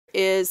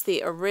is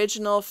the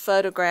original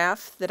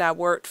photograph that I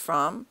worked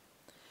from.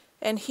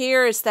 And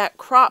here is that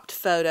cropped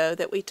photo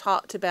that we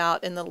talked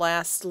about in the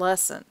last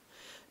lesson.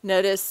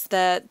 Notice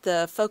that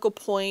the focal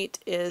point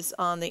is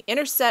on the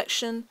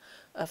intersection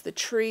of the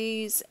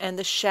trees and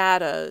the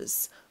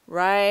shadows,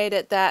 right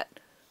at that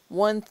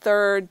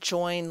 1/3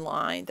 join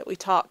line that we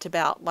talked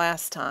about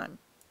last time.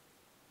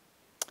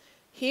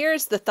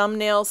 Here's the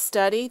thumbnail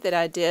study that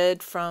I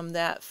did from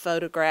that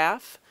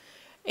photograph.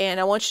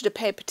 And I want you to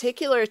pay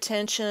particular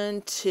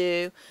attention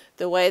to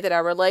the way that I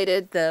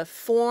related the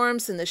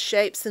forms and the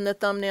shapes in the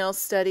thumbnail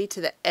study to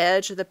the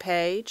edge of the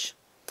page,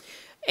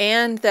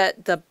 and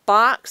that the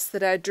box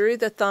that I drew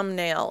the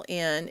thumbnail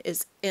in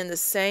is in the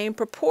same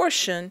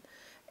proportion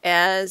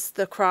as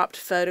the cropped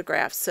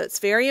photograph. So it's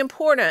very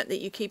important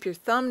that you keep your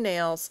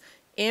thumbnails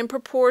in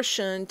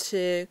proportion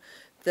to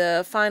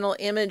the final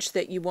image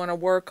that you want to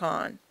work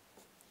on.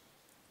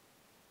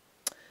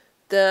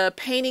 The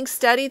painting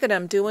study that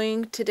I'm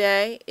doing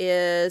today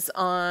is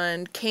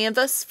on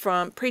canvas,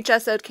 from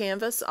pre-gessoed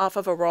canvas off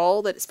of a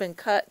roll that's been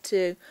cut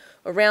to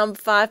around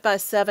 5 by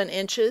 7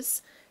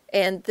 inches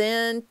and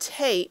then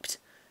taped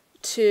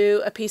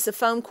to a piece of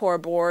foam core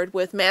board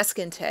with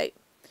masking tape.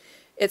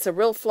 It's a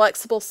real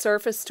flexible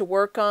surface to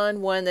work on,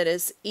 one that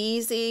is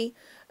easy,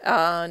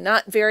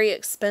 not very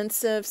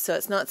expensive, so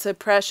it's not so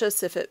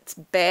precious if it's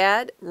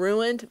bad,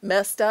 ruined,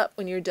 messed up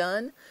when you're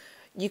done.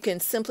 You can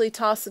simply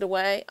toss it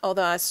away,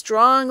 although I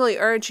strongly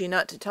urge you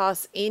not to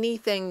toss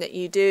anything that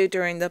you do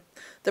during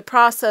the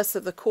process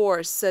of the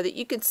course, so that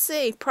you can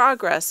see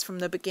progress from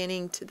the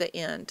beginning to the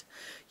end.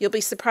 You'll be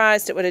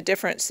surprised at what a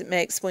difference it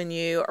makes when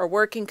you are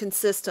working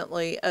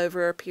consistently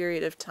over a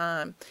period of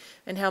time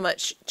and how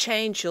much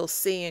change you'll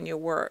see in your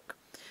work.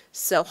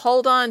 So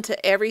hold on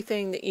to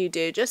everything that you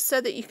do just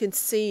so that you can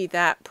see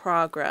that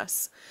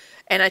progress.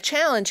 And I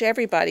challenge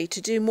everybody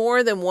to do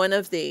more than one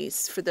of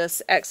these for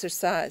this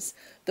exercise.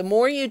 The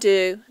more you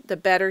do, the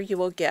better you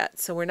will get.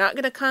 So we're not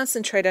going to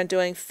concentrate on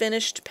doing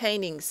finished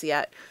paintings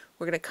yet.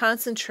 We're going to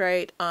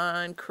concentrate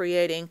on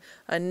creating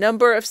a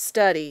number of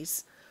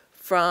studies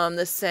from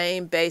the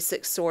same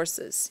basic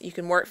sources. You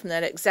can work from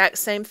that exact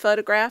same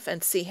photograph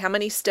and see how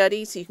many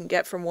studies you can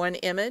get from one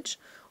image,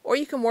 or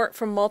you can work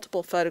from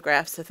multiple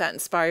photographs if that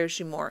inspires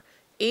you more.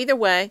 Either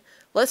way,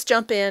 let's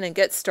jump in and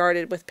get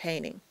started with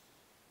painting.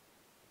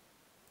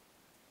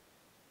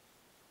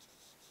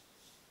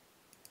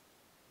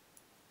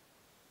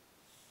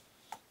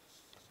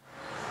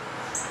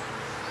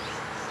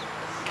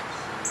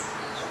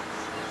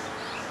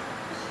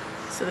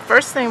 So the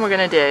first thing we're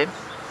going to do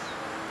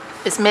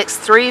is mix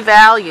 3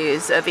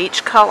 values of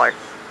each color.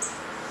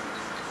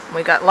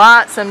 We got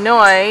lots of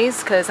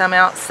noise because I'm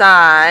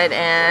outside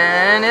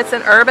and it's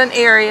an urban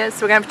area,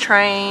 so we're going to have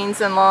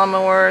trains and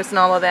lawnmowers and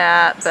all of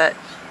that, but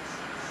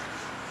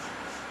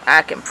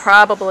I can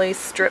probably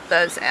strip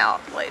those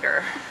out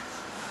later.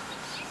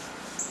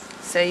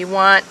 So you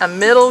want a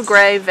middle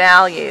gray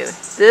value.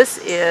 This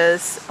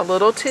is a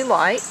little too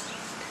light.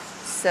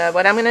 So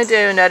what I'm going to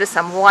do, notice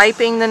I'm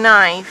wiping the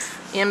knife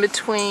in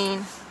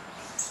between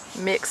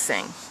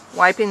mixing.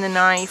 Wiping the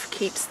knife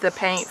keeps the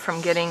paint from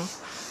getting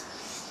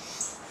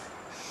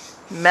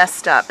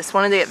messed up. It's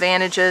one of the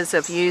advantages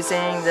of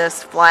using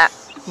this flat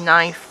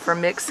knife for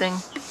mixing,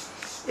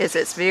 is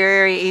it's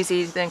very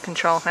easy to then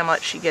control how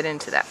much you get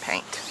into that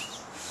paint.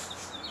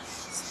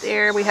 So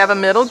there we have a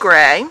middle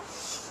gray.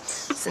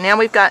 So now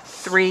we've got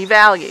 3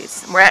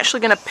 values. We're actually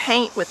going to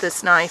paint with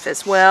this knife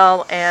as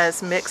well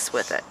as mix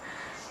with it.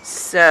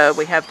 So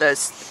we have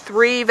those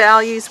 3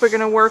 values we're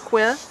going to work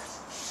with.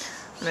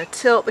 I'm going to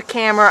tilt the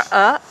camera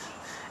up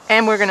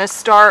and we're going to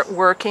start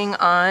working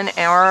on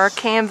our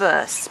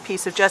canvas,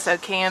 piece of gesso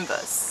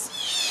canvas.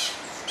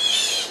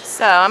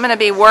 So I'm going to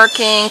be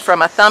working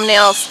from a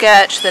thumbnail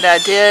sketch that I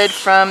did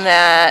from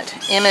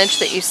that image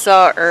that you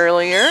saw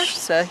earlier.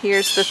 So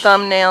here's the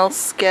thumbnail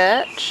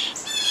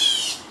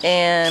sketch,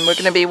 and we're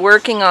going to be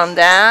working on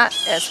that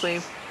as we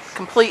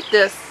complete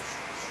this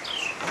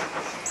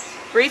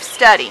brief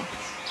study.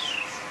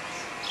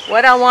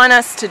 What I want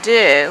us to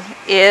do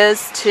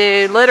is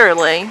to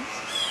literally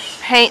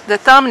paint the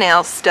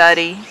thumbnail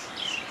study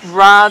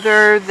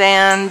rather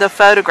than the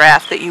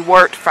photograph that you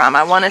worked from.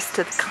 I want us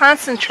to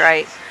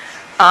concentrate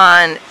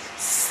on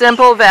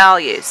simple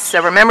values.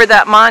 So remember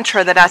that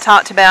mantra that I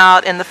talked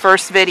about in the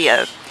first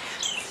video.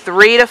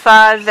 3 to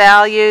 5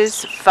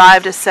 values,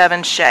 5 to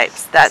 7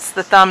 shapes. That's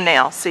the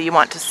thumbnail. So you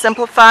want to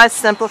simplify,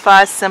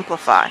 simplify,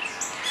 simplify.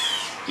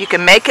 You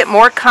can make it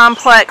more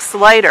complex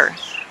later.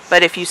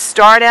 But if you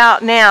start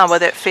out now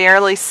with it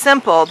fairly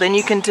simple, then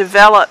you can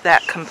develop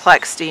that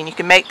complexity and you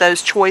can make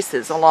those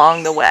choices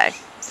along the way.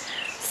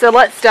 So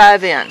let's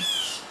dive in.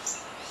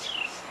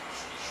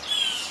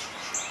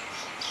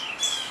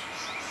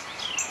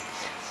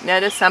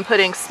 Notice I'm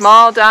putting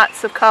small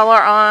dots of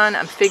color on.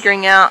 I'm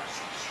figuring out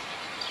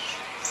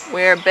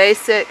where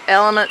basic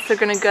elements are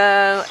going to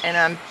go, and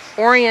I'm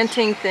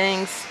orienting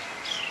things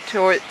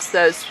towards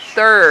those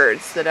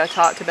thirds that I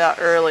talked about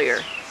earlier.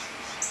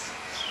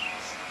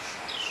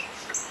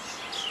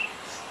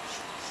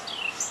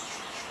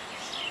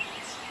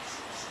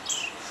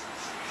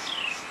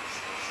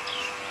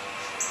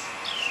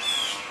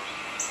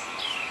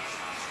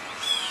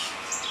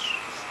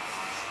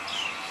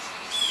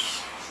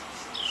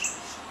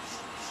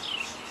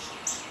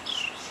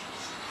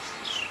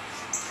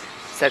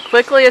 So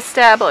quickly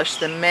establish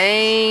the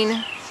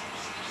main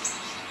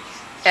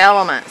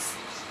elements.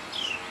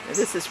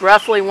 This is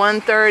roughly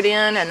 1/3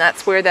 in, and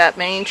that's where that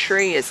main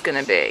tree is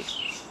going to be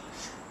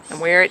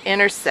and where it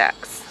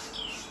intersects.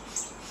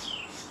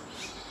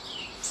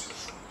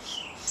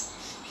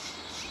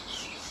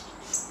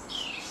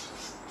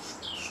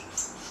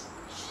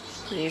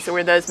 These are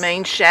where those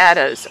main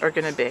shadows are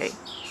going to be.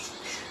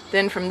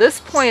 Then from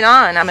this point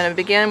on, I'm going to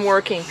begin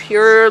working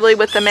purely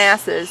with the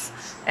masses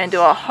and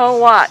do a whole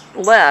lot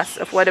less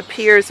of what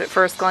appears at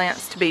first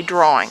glance to be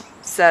drawing.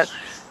 So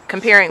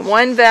comparing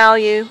one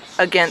value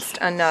against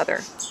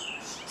another.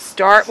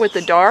 Start with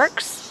the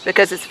darks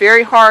because it's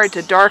very hard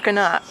to darken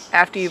up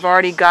after you've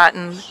already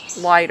gotten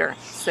lighter.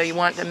 So you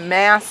want to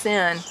mass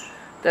in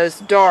those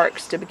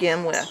darks to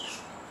begin with.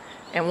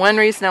 And one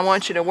reason I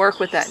want you to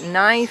work with that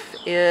knife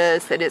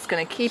is that it's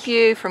going to keep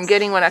you from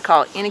getting what I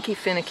call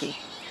inicky-finicky.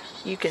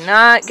 You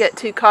cannot get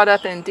too caught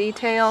up in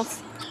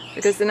details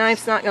because the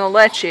knife's not going to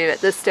let you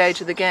at this stage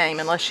of the game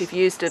unless you've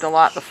used it a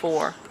lot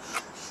before.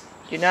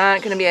 You're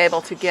not going to be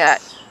able to get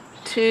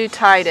too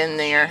tight in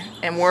there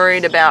and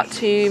worried about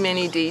too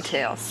many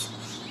details.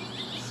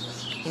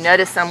 You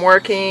notice I'm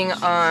working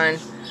on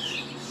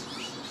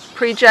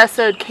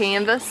pre-gessoed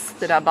canvas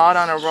that I bought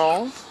on a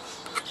roll.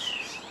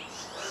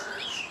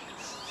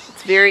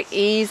 It's very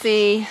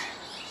easy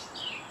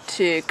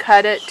to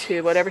cut it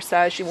to whatever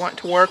size you want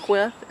to work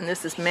with, and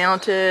this is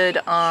mounted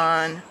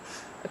on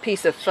a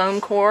piece of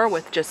foam core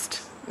with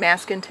just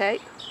masking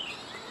tape.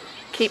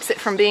 Keeps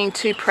it from being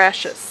too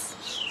precious.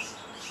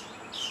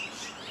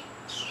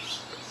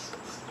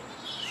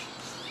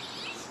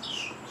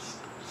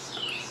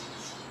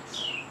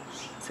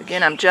 So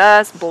again, I'm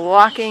just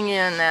blocking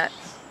in that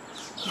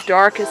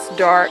darkest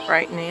dark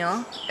right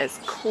now as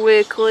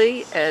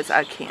quickly as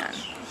I can.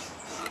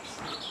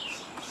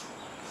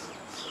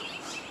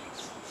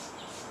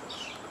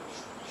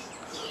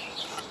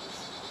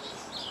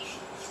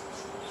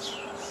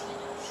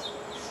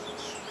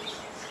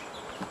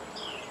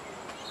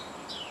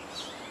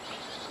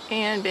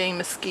 And being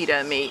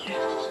mosquito meat.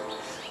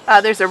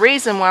 There's a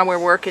reason why we're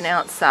working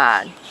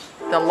outside.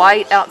 The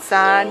light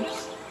outside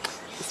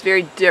is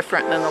very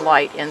different than the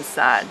light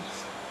inside.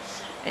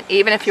 And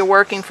even if you're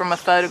working from a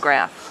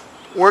photograph,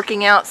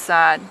 working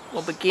outside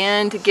will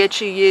begin to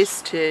get you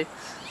used to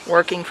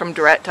working from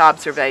direct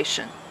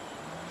observation,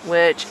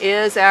 which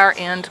is our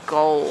end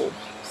goal.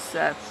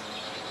 So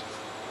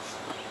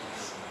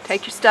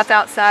take your stuff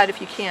outside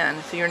if you can.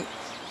 If you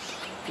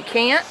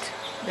can't,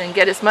 then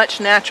get as much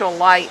natural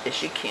light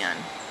as you can.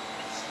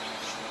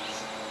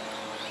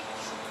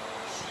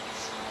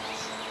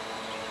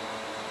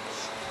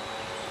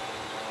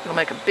 It'll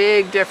make a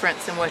big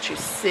difference in what you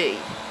see.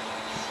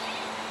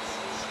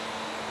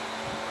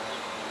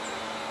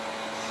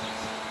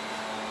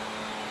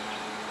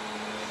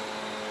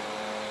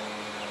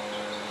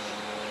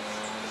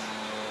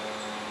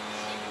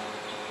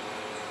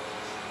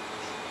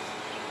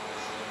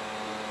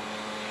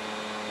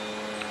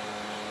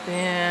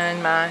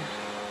 Then my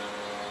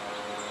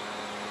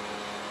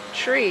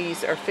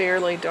trees are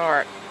fairly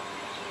dark.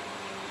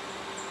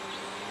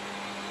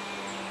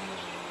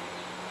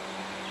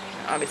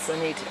 I obviously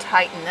need to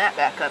tighten that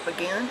back up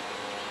again.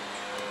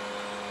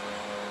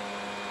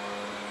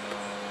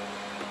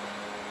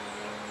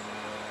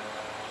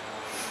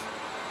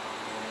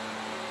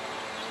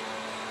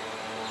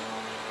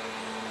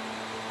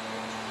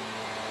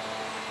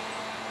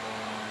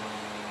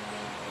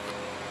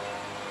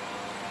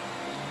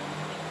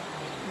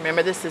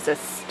 Remember, this is a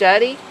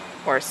study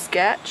or a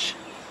sketch.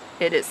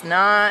 It is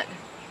not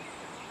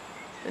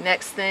the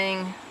next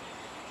thing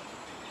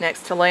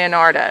next to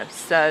Leonardo,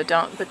 so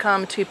don't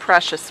become too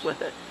precious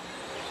with it.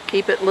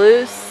 Keep it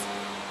loose.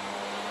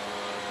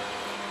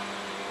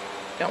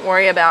 Don't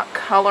worry about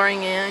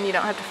coloring in. You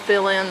don't have to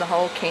fill in the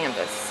whole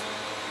canvas.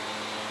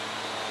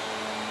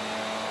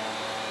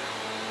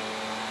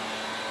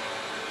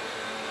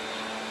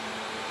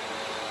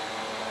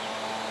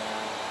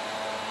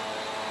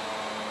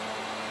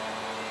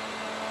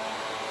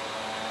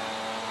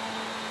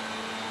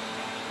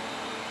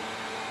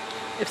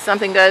 If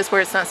something goes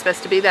where it's not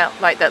supposed to be,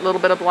 like that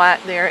little bit of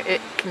black there, it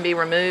can be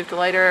removed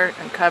later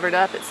and covered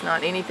up. It's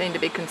not anything to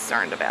be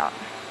concerned about.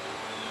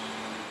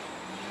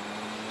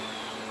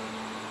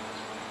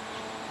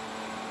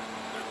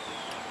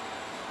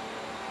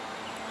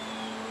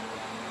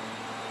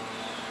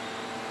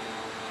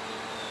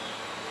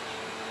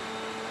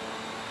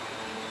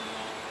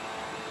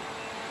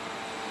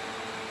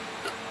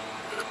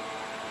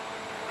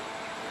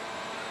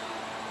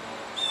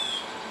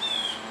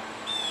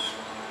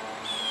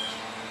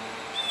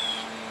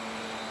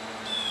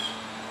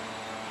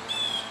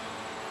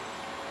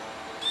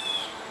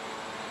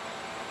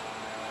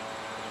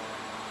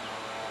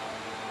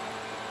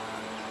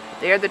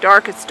 They're the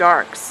darkest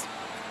darks.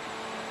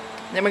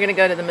 Then we're going to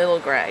go to the middle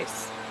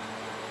grays.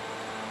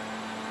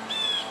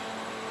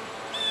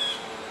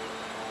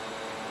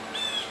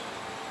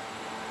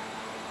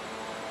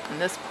 At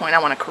this point, I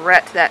want to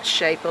correct that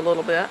shape a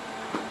little bit.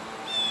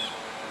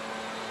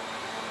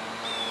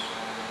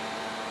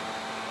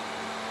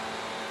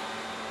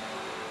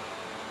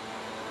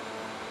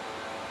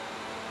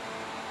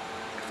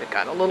 if it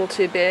got a little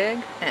too big.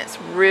 And it's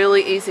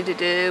really easy to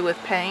do with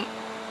paint.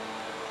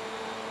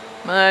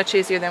 Much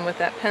easier than with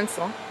that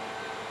pencil.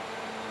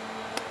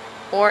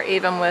 Or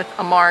even with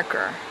a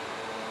marker.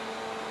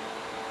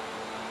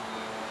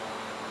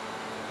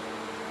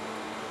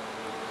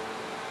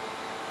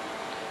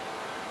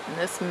 And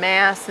this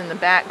mass in the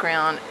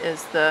background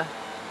is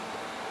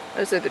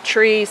those are the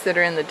trees that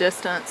are in the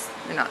distance.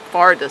 They're not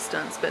far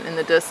distance, but in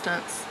the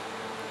distance.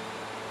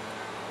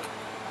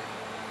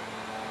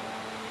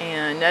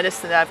 And notice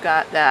that I've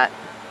got that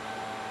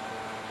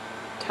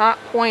top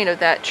point of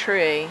that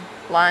tree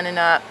lining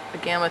up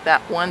again with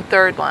that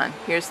 1/3 line.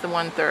 Here's the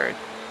 1/3.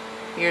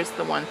 Here's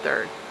the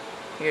 1/3.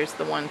 Here's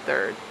the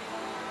 1/3.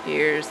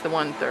 Here's the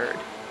 1/3.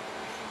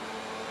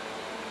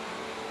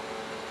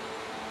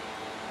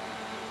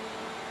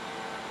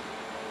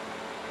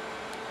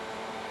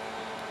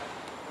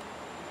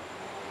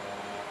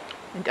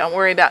 And don't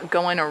worry about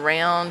going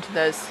around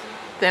those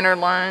thinner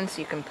lines.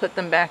 You can put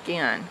them back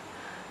in.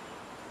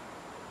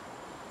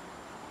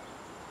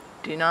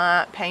 Do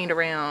not paint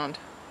around.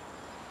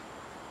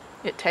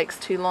 It takes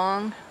too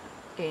long,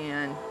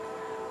 and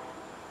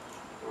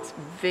it's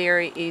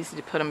very easy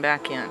to put them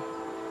back in.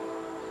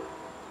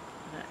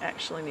 That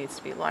actually needs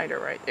to be lighter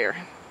right there.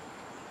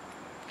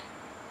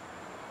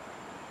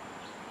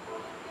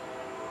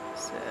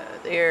 So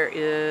there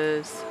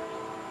is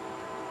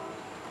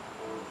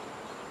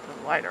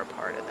the lighter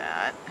part of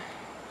that.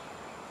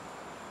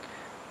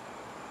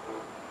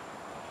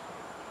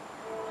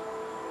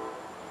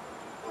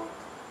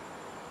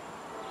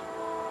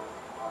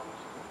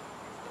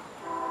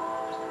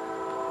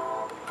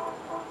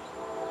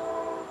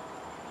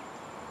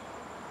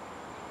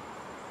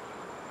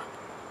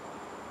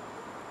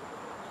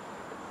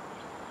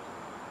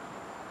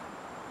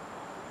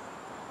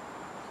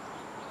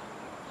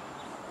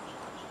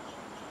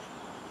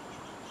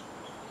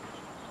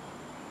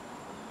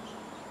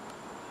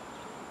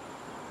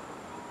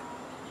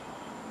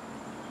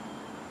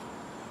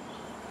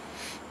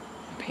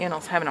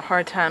 Panel's having a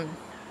hard time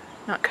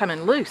not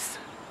coming loose.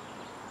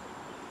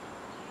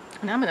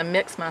 And I'm going to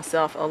mix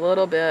myself a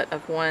little bit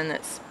of one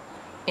that's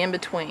in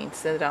between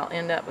so that I'll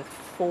end up with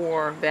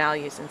 4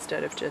 values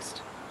instead of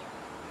just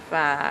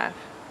 5.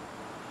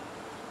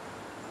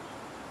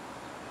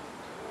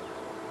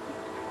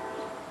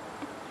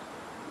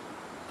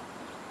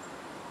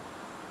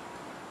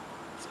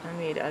 So I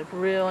need a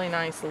really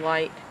nice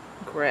light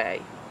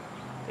gray.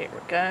 There we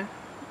go.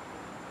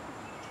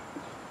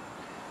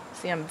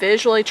 See, I'm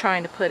visually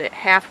trying to put it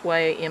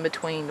halfway in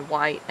between the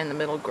white and the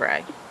middle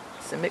gray.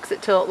 So mix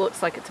it till it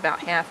looks like it's about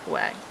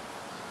halfway.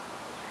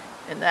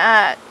 And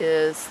that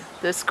is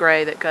this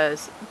gray that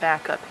goes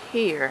back up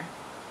here.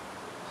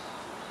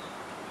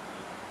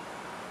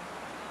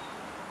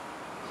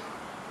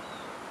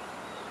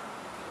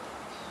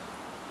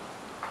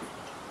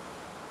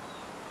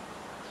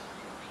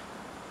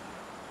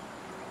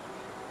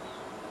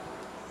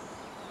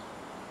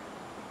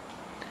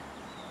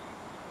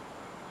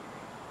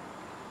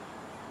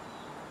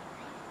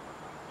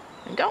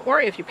 And don't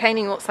worry if your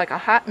painting looks like a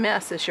hot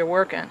mess as you're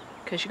working,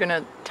 because you're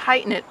going to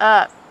tighten it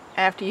up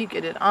after you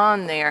get it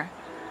on there.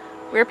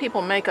 Where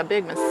people make a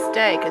big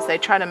mistake is they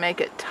try to make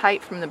it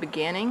tight from the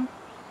beginning,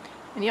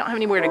 and you don't have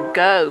anywhere to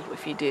go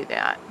if you do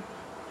that.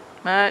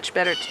 Much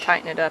better to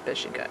tighten it up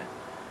as you go.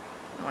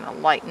 I want to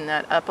lighten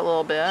that up a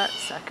little bit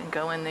so I can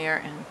go in there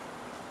and,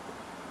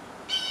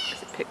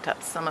 because it picked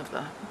up some of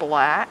the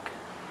black.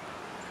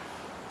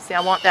 See,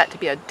 I want that to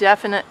be a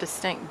definite,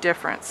 distinct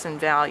difference in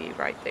value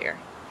right there.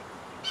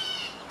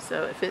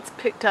 So if it's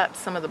picked up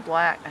some of the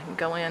black, I can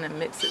go in and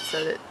mix it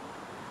so that it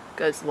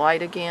goes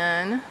light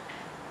again.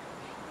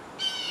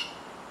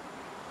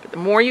 But the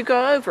more you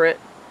go over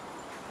it,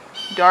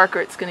 the darker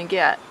it's going to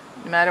get,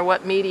 no matter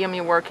what medium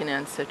you're working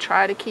in. So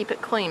try to keep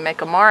it clean.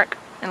 Make a mark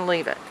and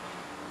leave it.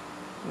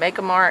 Make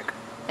a mark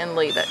and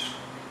leave it.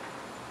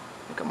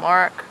 Make a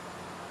mark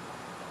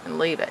and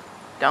leave it.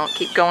 Don't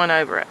keep going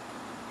over it.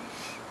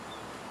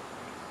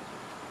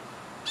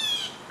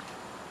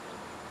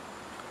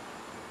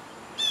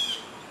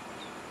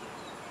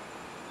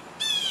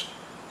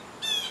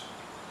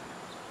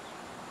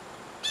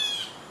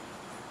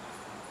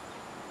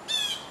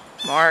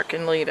 Mark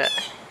and leave it.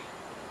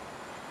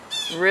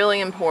 It's really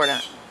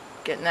important,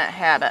 getting that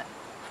habit.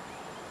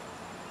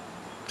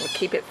 Will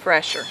keep it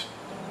fresher.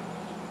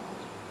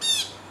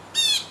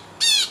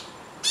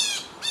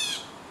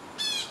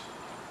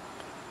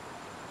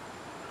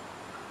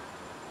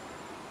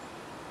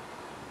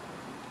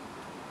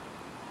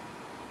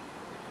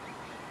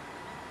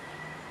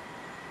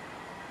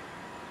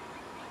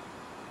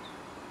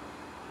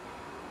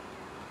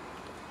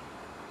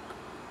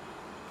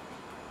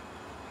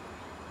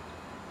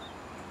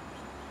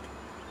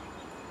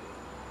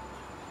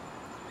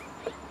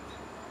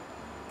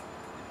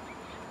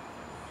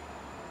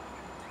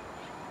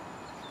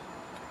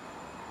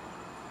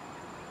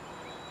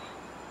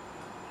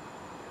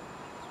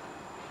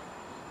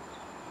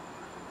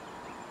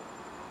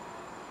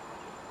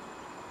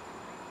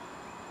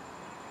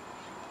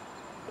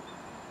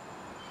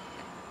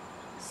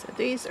 So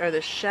these are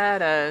the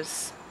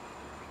shadows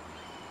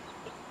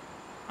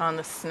on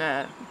the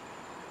snow.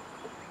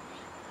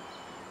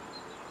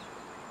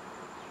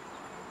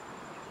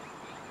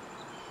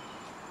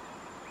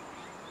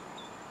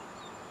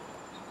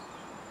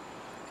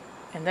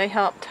 And they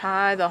help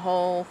tie the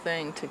whole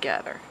thing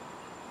together.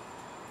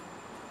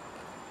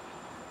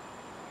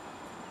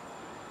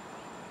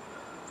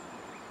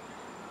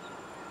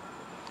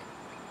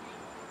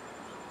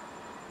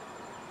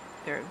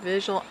 They're a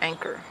visual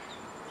anchor.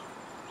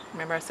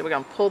 Remember I said we're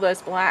going to pull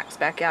those blacks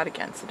back out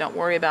again, so don't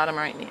worry about them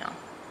right now.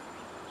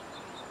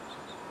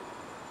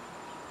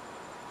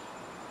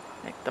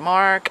 Make the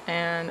mark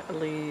and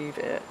leave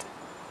it.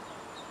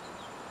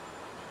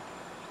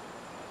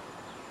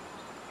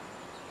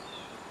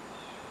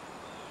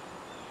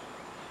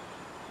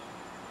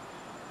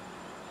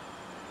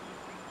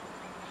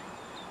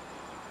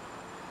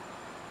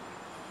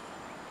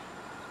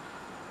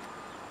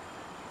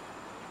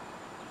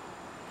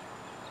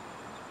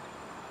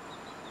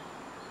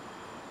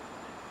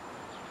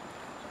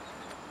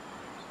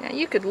 Now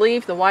you could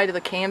leave the white of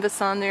the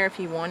canvas on there if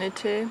you wanted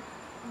to,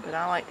 but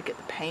I like to get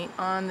the paint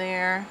on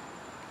there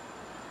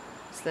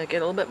so they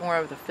get a little bit more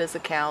of the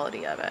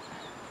physicality of it.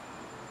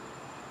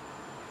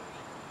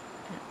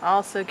 It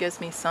also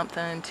gives me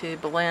something to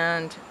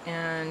blend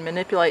and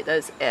manipulate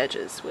those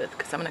edges with,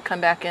 because I'm going to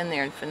come back in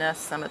there and finesse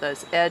some of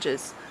those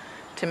edges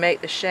to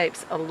make the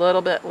shapes a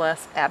little bit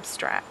less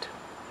abstract.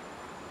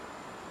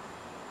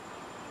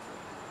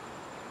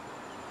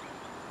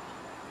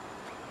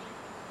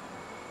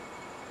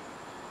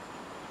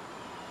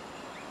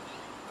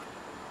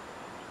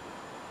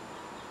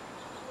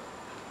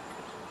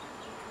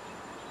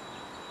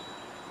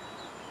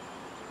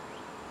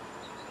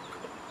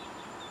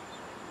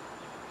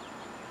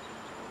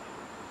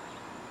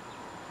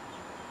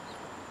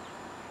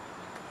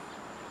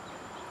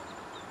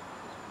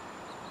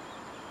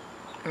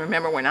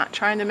 Remember, we're not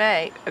trying to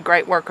make a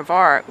great work of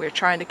art. We're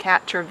trying to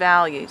capture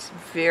values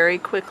very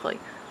quickly.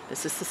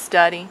 This is a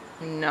study,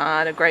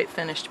 not a great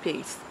finished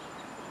piece.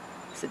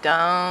 So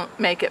don't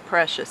make it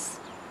precious.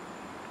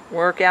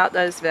 Work out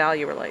those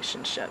value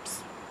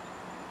relationships.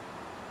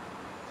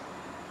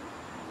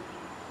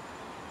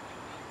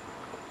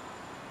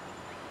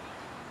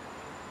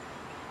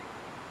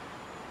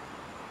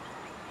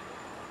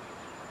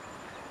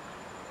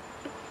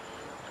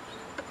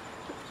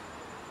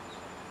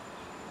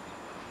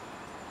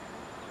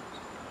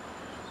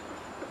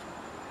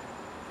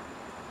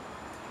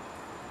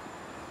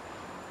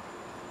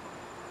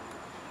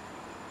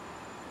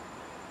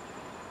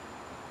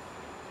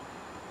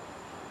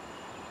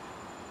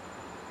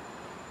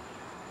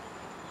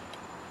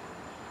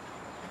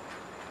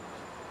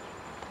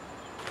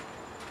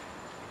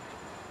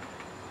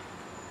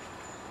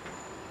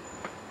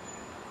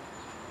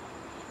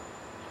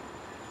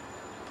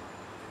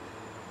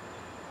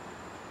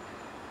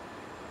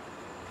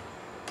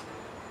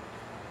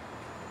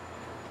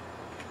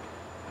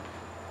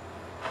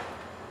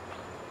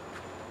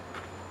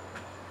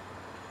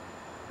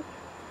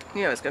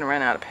 You know it's going to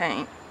run out of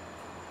paint.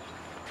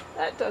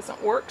 That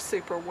doesn't work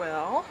super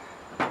well.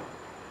 So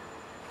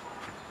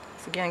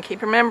again,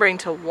 keep remembering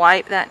to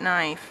wipe that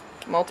knife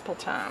multiple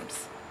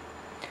times.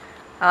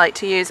 I like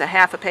to use a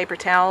half a paper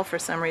towel. For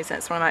some reason,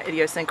 it's one of my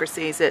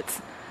idiosyncrasies.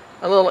 It's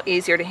a little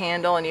easier to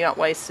handle and you don't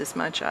waste as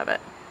much of it.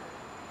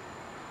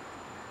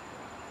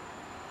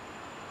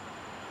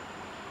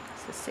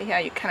 So see how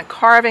you're kind of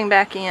carving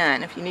back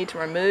in. If you need to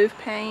remove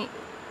paint,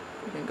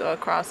 you can go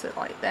across it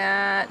like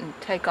that and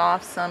take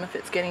off some if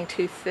it's getting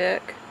too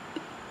thick.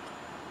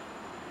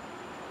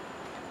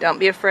 Don't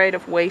be afraid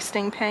of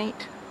wasting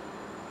paint.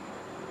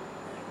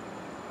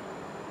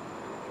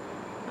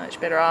 Much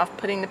better off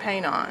putting the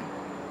paint on.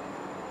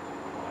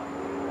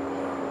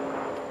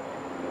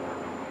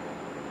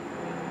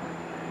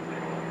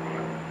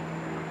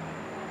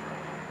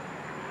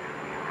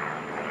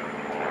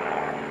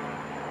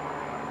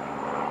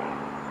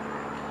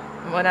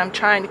 What I'm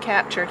trying to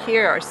capture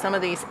here are some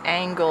of these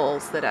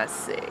angles that I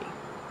see.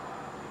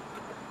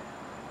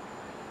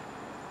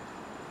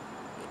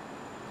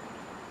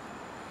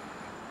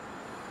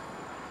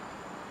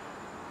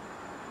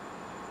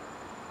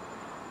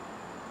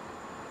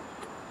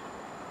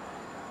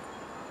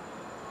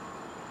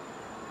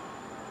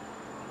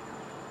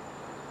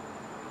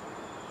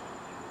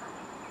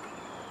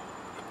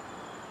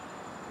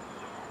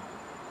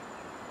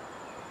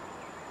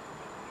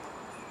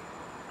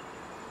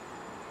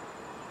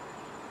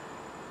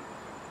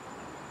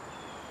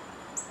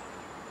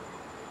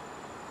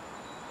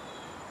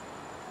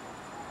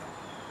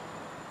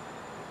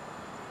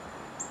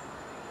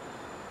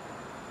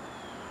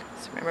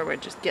 So remember, we're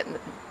just getting the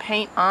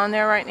paint on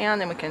there right now, and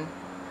then we can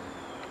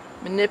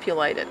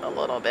manipulate it a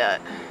little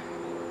bit.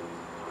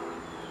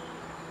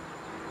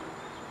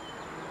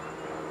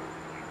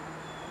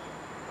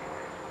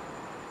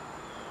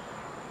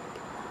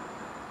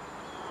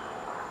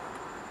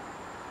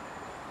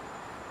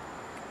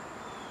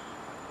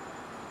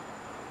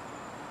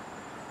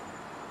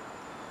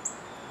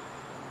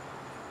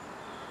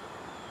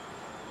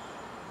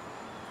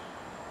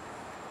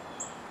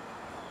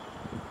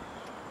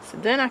 So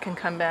then I can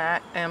come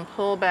back and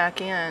pull back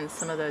in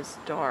some of those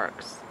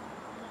darks.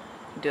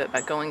 You can do it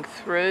by going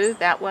through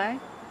that way,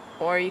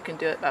 or you can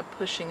do it by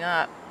pushing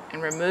up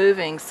and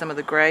removing some of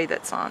the gray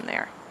that's on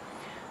there.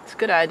 It's a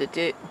good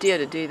idea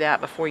to do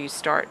that before you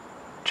start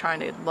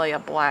trying to lay a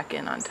black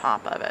in on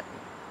top of it.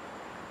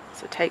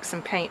 So take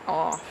some paint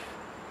off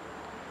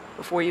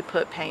before you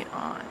put paint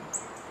on.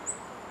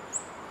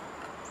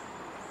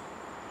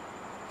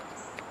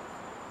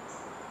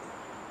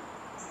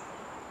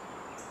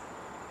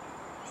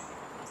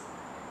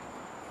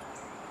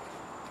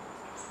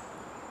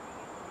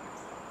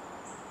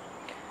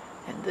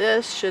 And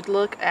this should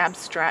look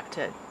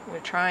abstracted. We're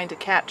trying to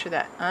capture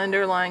that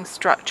underlying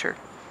structure.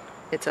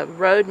 It's a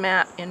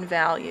roadmap in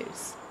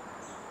values.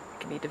 It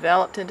can be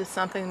developed into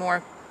something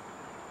more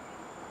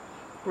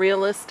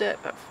realistic,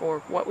 but for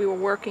what we were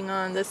working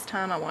on this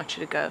time, I want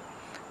you to go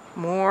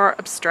more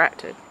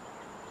abstracted.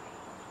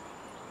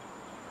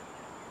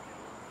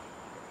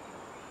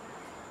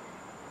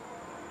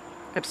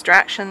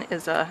 Abstraction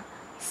is a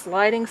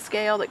sliding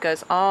scale that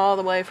goes all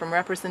the way from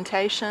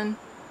representation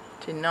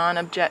to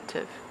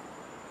non-objective.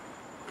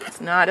 It's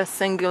not a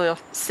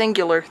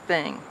singular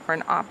thing or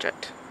an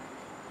object.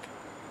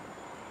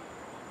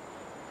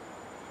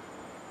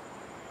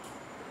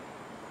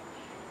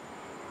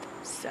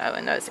 So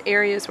in those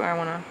areas where I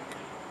want to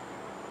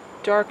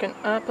darken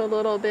up a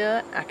little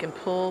bit, I can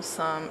pull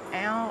some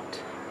out,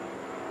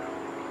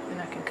 and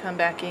I can come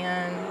back in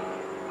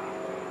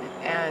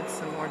and add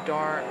some more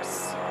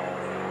darks.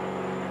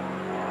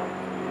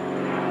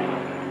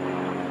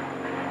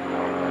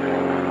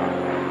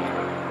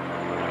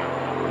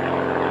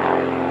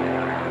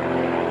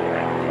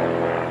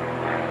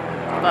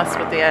 Fuss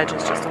with the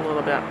edges just a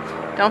little bit.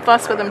 Don't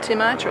fuss with them too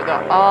much or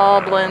they'll all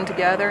blend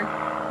together.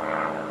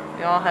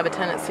 We all have a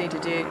tendency to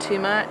do too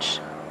much.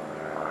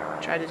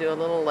 Try to do a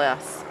little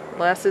less.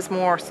 Less is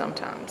more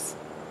sometimes.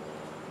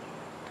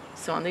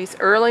 So on these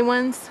early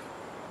ones,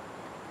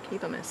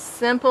 keep them as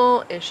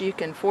simple as you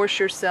can force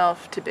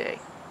yourself to be.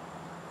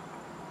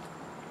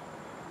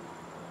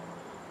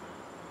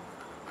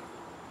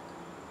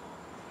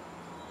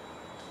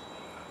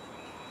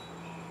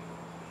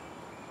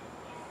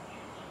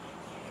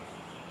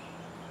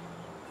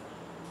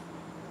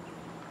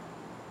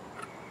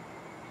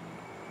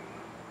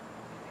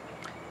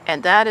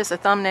 And that is a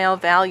thumbnail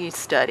value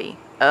study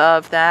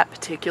of that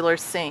particular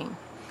scene.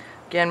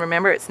 Again,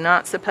 remember, it's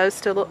not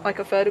supposed to look like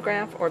a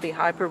photograph or be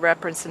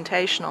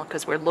hyper-representational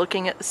because we're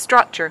looking at the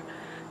structure,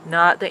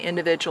 not the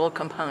individual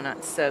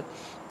components. So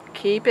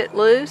keep it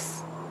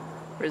loose.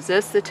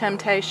 Resist the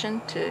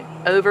temptation to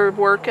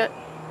overwork it.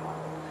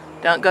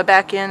 Don't go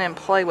back in and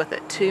play with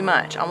it too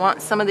much. I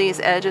want some of these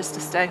edges to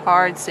stay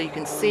hard so you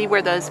can see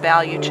where those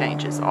value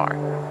changes are.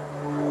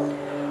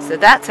 So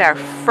that's our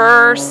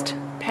first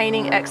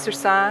painting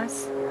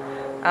exercise.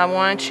 I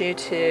want you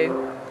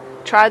to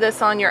try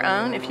this on your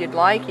own. If you'd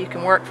like, you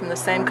can work from the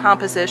same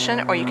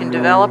composition or you can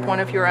develop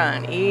one of your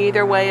own.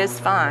 Either way is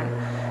fine.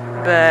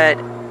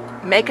 But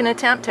make an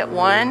attempt at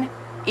one.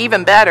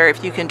 Even better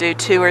if you can do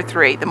 2 or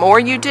 3. The more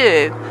you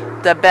do,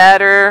 the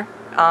better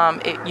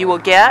you will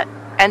get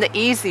and the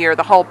easier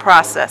the whole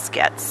process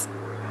gets.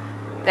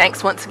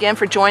 Thanks once again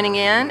for joining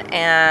in,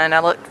 and I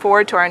look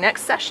forward to our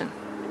next session.